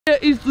Here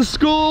is the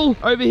school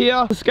over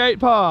here, the skate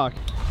park.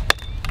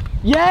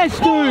 Yes,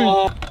 dude!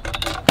 Oh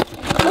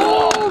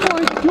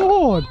my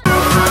god!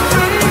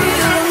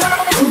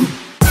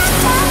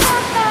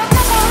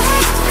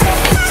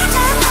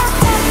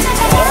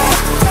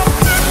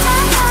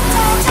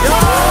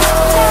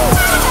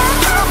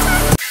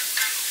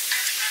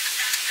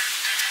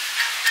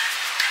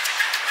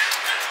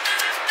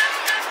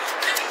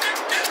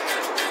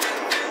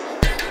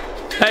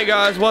 Hey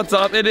guys, what's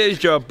up? It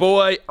is your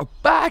boy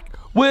back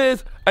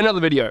with another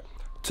video.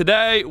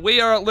 Today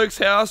we are at Luke's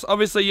house.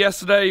 Obviously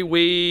yesterday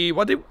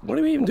what did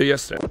we even do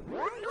yesterday?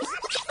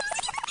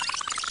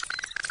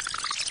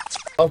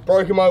 I've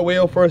broken my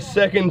wheel for a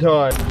second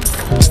time.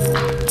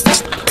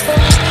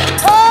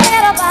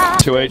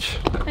 2 each.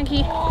 Thank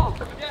you.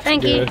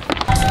 Thank you.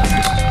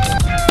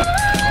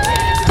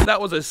 That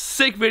was a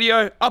sick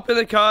video, up in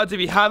the cards if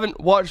you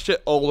haven't watched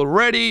it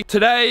already.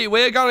 Today,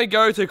 we're gonna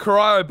go to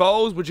Cryo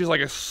Bowls, which is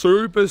like a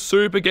super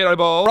ghetto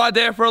bowl. Right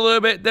there for a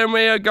little bit, then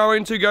we are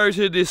going to go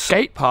to this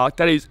skate park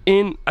that is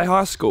in a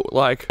high school.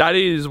 Like, that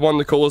is one of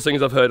the coolest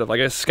things I've heard of,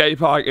 like a skate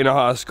park in a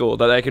high school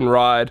that they can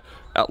ride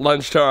at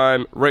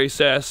lunchtime,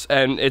 recess,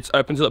 and it's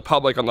open to the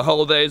public on the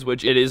holidays,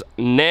 which it is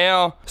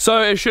now.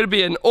 So it should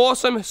be an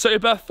awesome,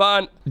 super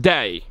fun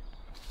day.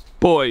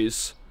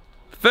 Boys,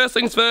 first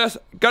things first,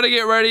 gotta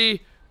get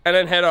ready and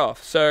then head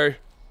off. So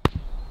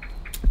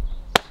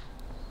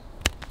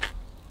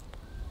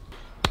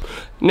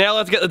now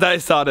let's get the day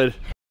started.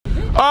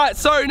 Alright,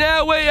 so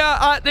now we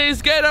are at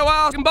these ghetto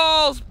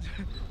balls.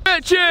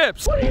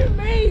 Chips! What do you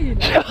mean?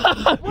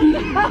 What the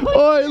hell?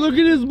 Oh, look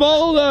at this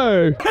bowl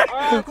though.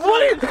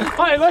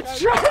 Wait, let's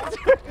try it.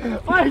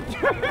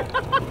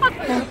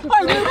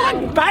 I really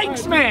like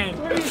banks, man.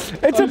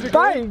 It's a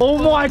bank. Oh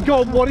my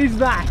god, what is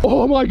that?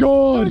 Oh my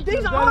god. Dude,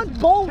 these aren't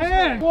bowls.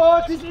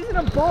 What? This isn't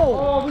a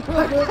bowl.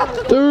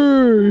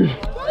 Dude.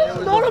 That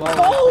is not a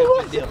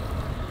bowl.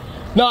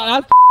 No,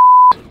 that's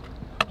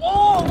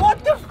Oh,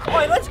 what the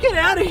Wait, let's get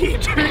out of here,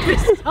 dude.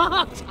 This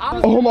sucks.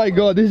 oh my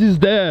god, this is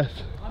death.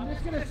 I'm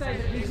just gonna say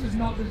that this is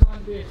not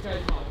designed to be a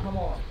skate park. Come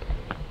on.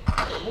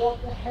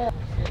 What the hell?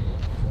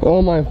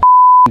 Oh my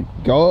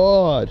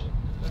god.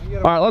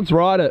 Alright, let's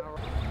ride it.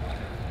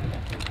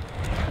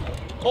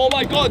 Oh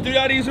my god, dude,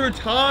 that is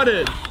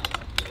retarded.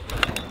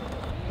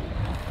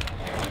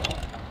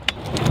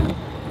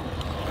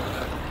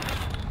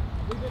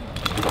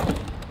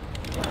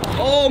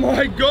 Oh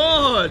my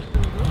god.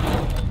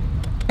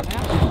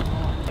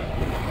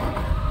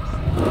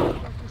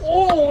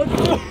 Oh,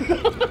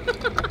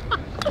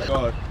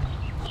 god.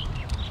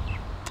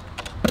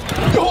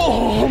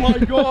 Oh my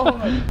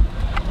god.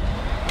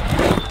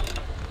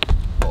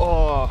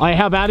 Oh. Hey,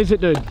 how bad is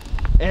it, dude?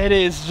 It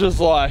is just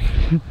like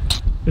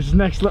This is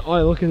next level.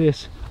 Oh, look at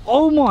this.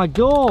 Oh my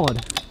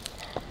god.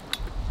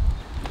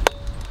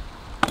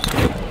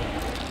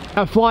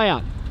 Fly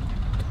out.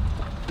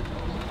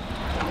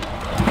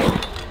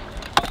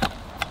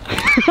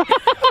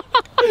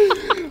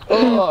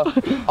 oh.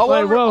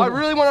 I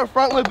really want to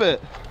front lip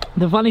it.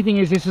 The funny thing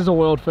is, this is a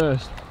world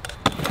first.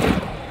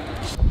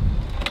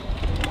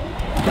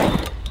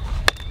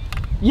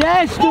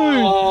 Yes, dude!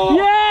 Oh.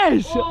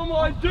 Yes! Oh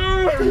my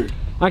dude!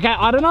 Okay,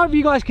 I don't know if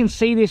you guys can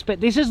see this, but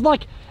this is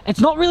like, it's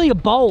not really a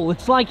bowl.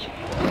 It's like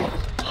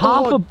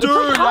half a dude, it's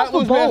like half that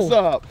was a bowl. messed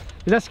up.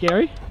 Is that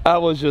scary?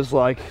 That was just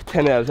like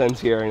 10 out of 10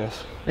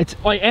 scariness. It's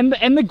like,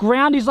 and the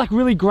ground is like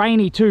really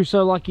grainy too,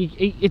 so like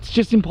it's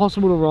just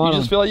impossible to ride. You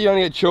just feel like you're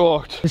gonna get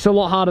chalked. It's a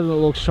lot harder than it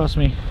looks, trust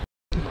me.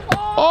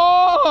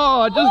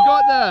 Oh, I just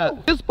got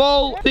that. This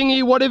bowl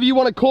thingy, whatever you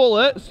want to call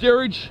it,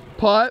 steerage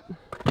pipe,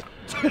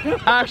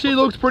 actually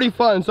looks pretty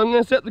fun. So I'm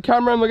gonna set the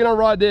camera and we're gonna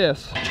ride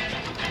this.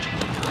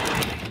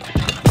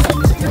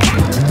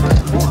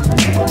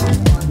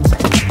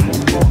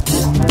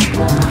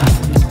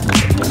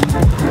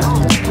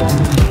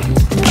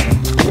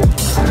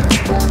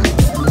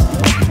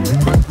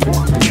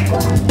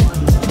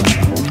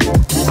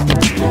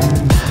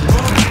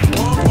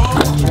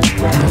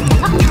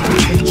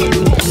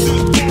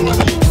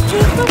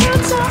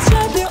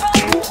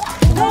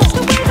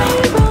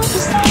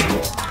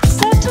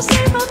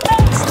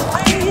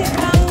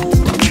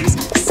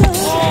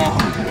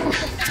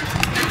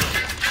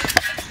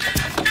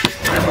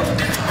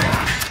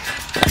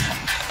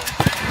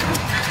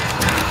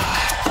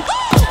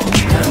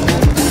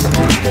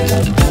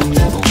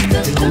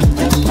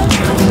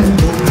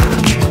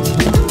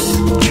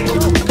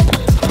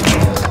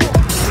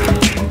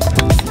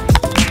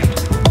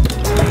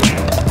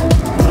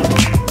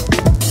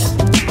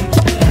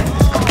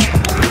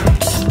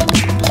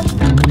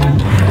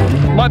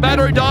 My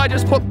battery died,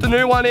 just put the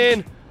new one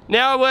in.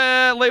 Now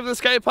we're leaving the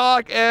skate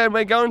park and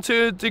we're going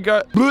to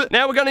go.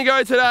 Now we're going to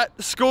go to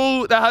that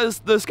school that has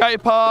the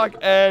skate park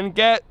and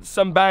get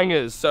some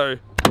bangers. So,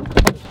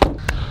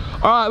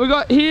 all right, we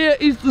got here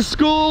is the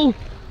school.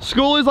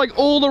 School is like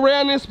all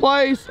around this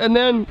place, and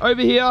then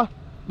over here,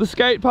 the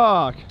skate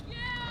park.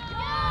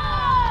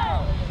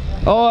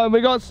 Oh, and we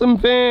got some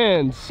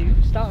fans.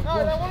 No, they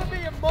want to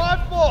be in my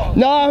vlog.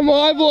 No,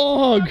 my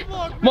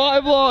vlog. My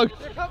vlog.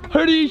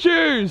 Who do you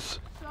choose?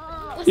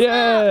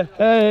 Yeah,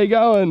 hey,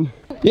 going.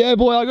 Yeah,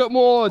 boy, I got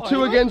more.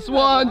 2 against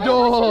 1,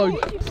 dog.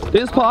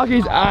 This park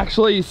is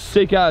actually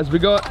sick as. We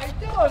got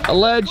a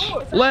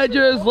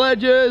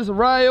ledges,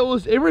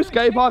 rails. Every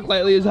skate park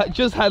lately has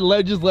just had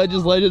ledges,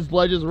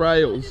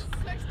 rails.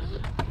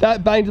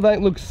 That bank to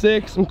bank looks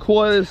sick, some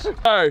quarters.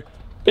 So,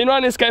 been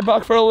running this skate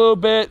park for a little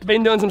bit,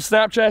 been doing some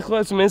Snapchat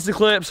clips, some Insta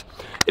clips.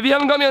 If you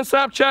haven't got me on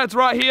Snapchat, it's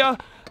right here.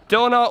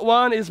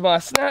 Dylan01 is my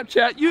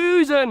Snapchat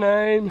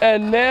username.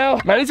 And now,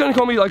 Manny's gonna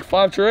call me like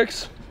 5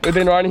 tricks. We've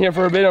been riding here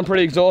for a bit, I'm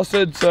pretty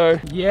exhausted, so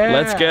yeah,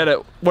 let's get it.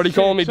 What are you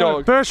calling me,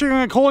 dog? First thing I'm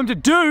gonna call him to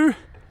do,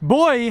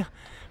 boy,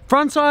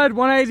 frontside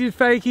 180 to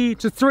fakie,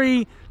 to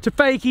 3, to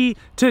fakie,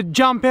 to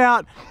jump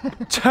out,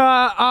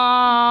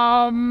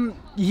 to,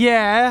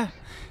 yeah,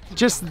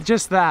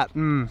 just that,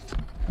 No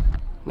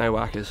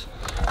whackers.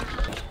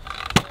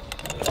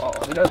 Oh,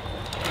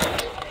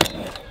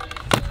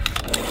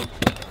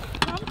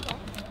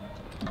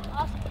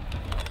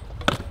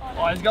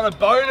 oh, he's got a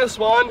bonus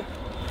one.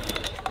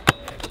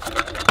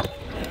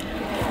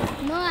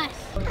 Nice.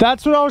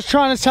 That's what I was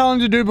trying to tell him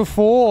to do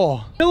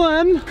before.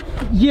 Dylan,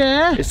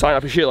 yeah. He's tying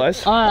up his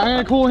shoelace. Alright, I'm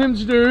gonna call him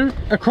to do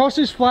across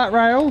this flat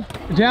rail,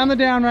 down the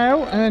down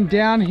rail, and then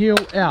downhill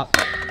out.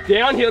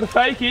 Downhill to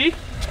fakie.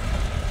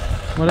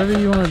 Whatever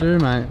you want to do,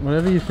 mate.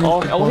 Whatever you think.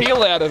 I'll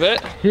heel out of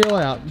it. Heel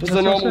out. Just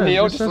a normal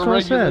heel, just a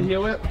regular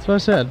heel it. That's what I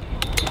said.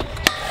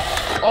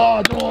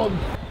 Oh, dog.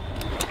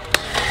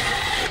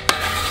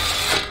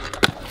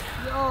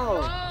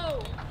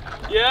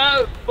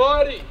 Yeah,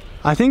 buddy.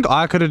 I think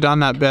I could have done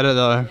that better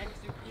though.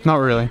 Not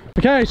really.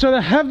 Okay, so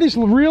they have this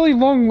really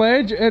long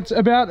ledge. It's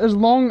about as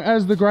long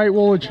as the Great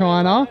Wall of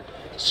China.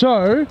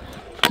 So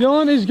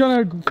Dylan is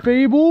gonna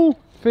feeble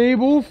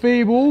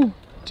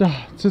to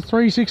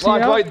 360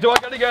 like, out. Wait, do I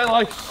gotta go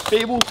like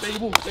feeble?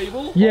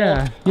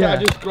 Yeah, yeah. I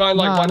just grind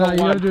like one no, on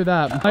you one? gotta do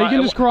that. No, you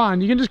can just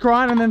grind. You can just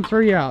grind and then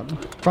 3 out.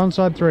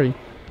 Frontside 3.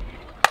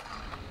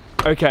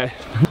 Okay.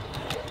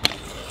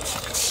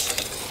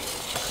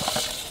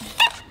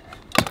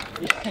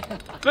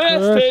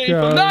 First tee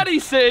from Nutty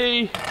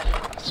C.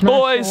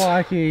 Boys.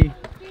 Likey.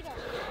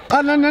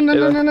 Oh, no.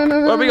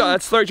 What have we got?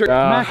 That's 3 tricks.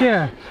 Mac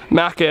Air.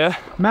 Mac Air.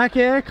 Mac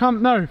Air,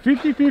 no,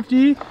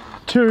 50-50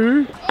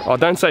 to... Oh,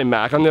 don't say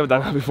Mac. I've never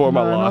done that before in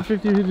my life.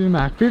 Not 50-50 to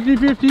Mac.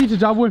 50-50 to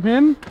double whip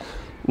in.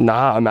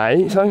 Nah,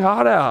 mate. Something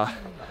harder.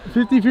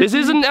 50-50. This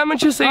isn't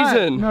amateur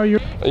season. Right, no, you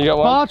got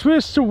one? Bar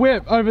twist to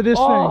whip over this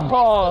thing.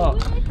 Oh.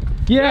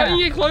 Yeah. How didn't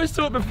you get close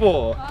to it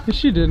before? Yes,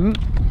 she didn't.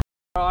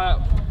 Alright.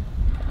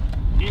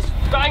 He's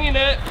banging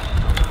it.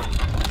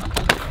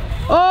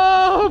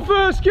 Oh,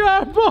 first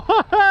go,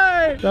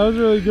 boy! That was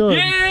really good.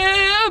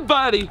 Yeah,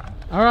 buddy.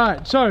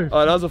 Alright, so.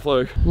 Oh, that was a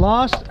fluke.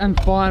 Last and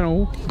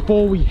final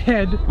before we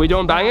head. We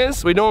doing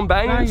bangers? We doing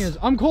bangers?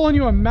 I'm calling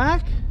you a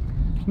Mac.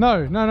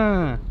 No.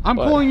 I'm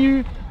calling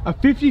you a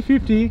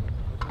 50-50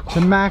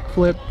 to Mac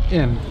flip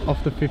in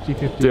off the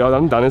 50-50. Dude, I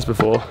haven't done this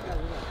before.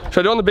 Should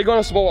I do on the big one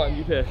or small one?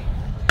 You pick.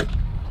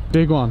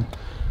 Big one.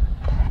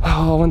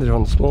 Oh, I wanted it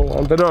on the small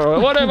one, but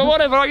alright,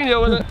 whatever, I can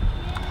deal with it.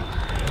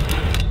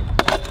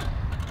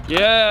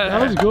 Yeah.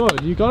 That was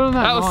good. You got on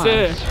that. That was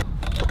sick.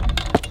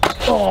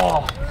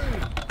 Oh.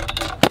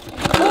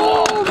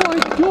 Oh my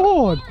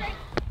god.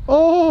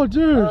 Oh,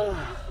 dude.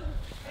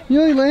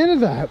 You only landed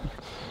that.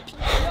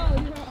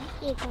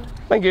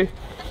 Thank you.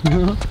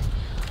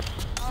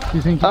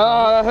 You think?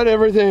 I had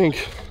everything.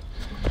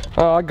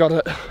 Oh, I got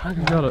it. I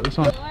got it. This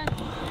one.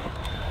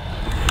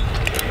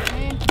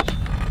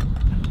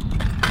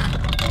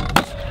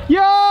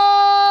 Yo!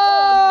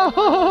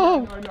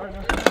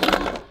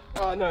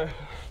 Oh no.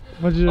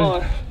 What'd you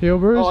do? Heel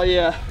bruise? Oh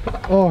yeah.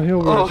 Oh,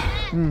 heel bruise.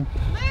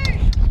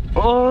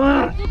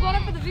 Oh. You got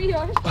it for the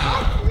video.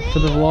 For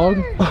the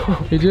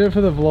vlog? He did it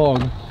for the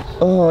vlog.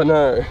 Oh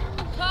no.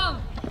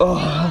 Come.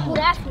 Oh.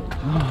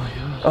 Oh,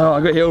 Oh,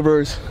 I got heel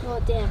bruise.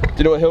 oh damn. Do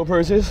you know what heel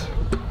bruise is?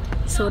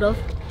 Sort of.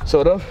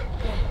 Sort of.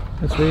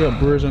 That's why you got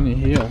bruise on your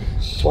heel.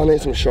 So I need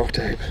some shock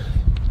tape.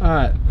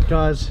 Alright,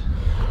 guys.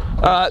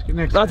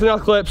 That's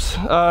enough clips.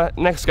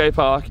 Next skate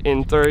park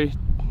in 3.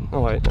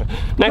 Oh wait, no.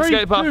 Next 3,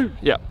 skate park. 2,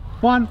 Yeah.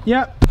 1.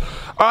 Yep.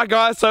 Alright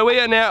guys, so we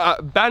are now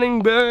at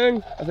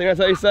Bannockburn. I think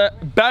that's how you say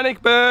it.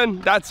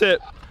 Bannockburn, that's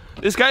it.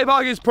 This skate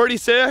park is pretty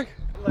sick.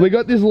 We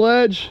got this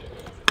ledge.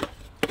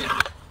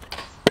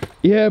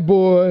 Yeah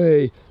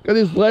boy. Got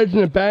this ledge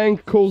and a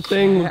bank, cool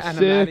thing, looks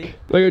sick.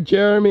 We got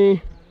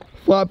Jeremy,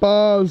 flat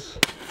bars,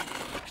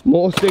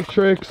 more stick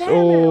tricks.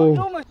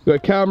 Oh, we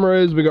got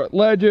cameras, we got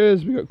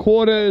ledges, we got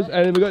quarters,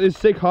 and then we got this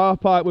sick half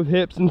pipe with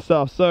hips and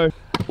stuff. So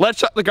let's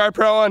shut the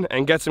GoPro on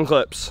and get some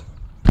clips.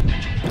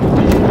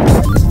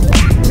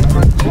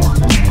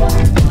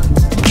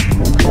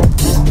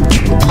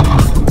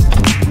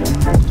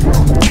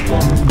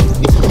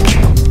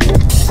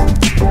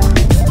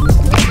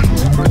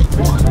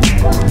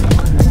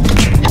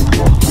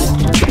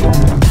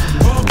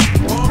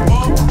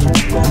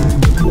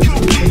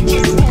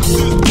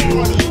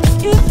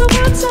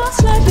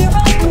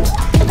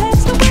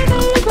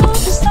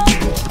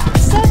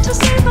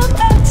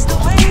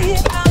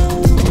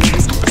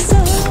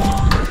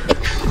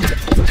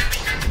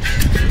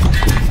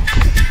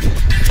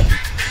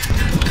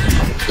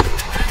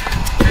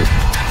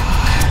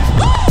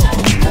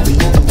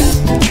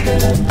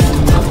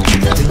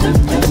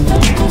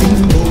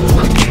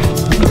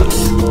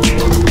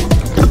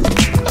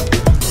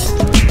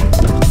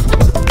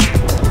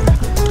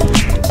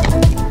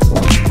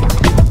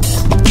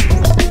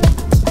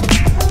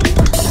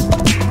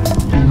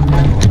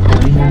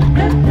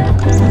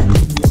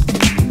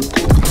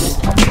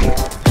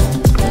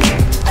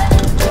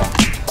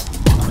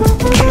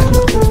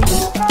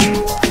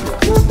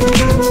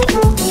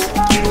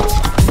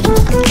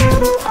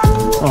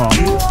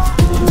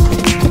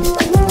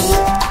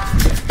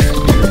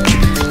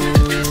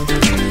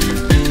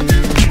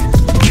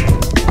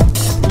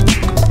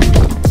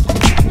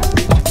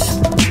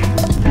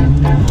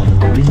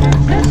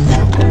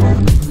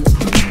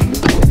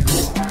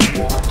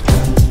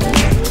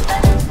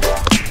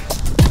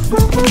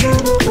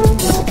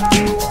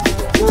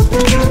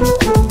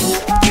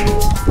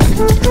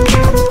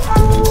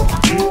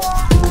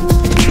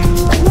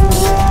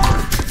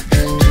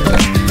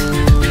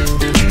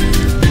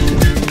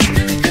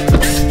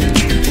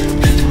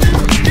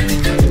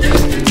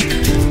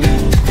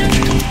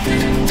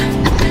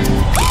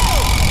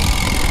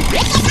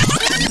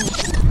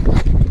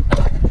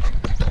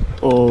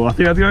 I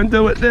think I was going to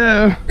do it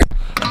there.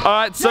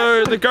 Alright,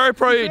 so the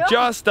GoPro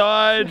just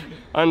died.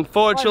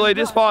 Unfortunately,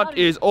 this park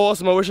is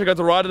awesome. I wish I got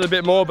to ride it a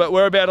bit more, but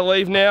we're about to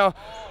leave now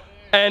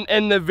and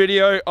end the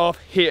video off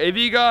here. If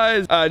you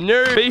guys are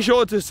new, be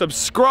sure to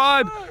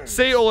subscribe,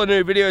 see all the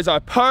new videos I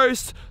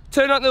post.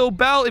 Turn on the little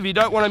bell if you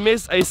don't want to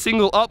miss a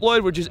single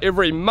upload, which is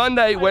every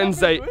Monday,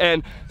 Wednesday,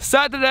 and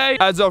Saturday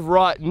as of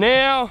right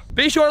now.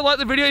 Be sure to like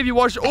the video if you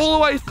watched all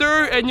the way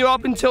through and you're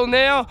up until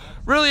now.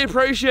 Really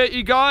appreciate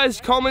you guys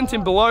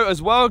commenting below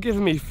as well,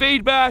 giving me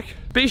feedback.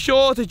 Be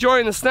sure to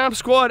join the Snap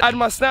Squad. Add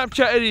my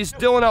Snapchat, it is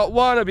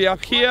Dylan01, it'll be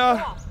up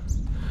here.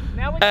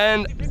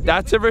 And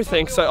that's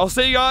everything. So I'll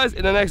see you guys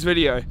in the next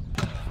video.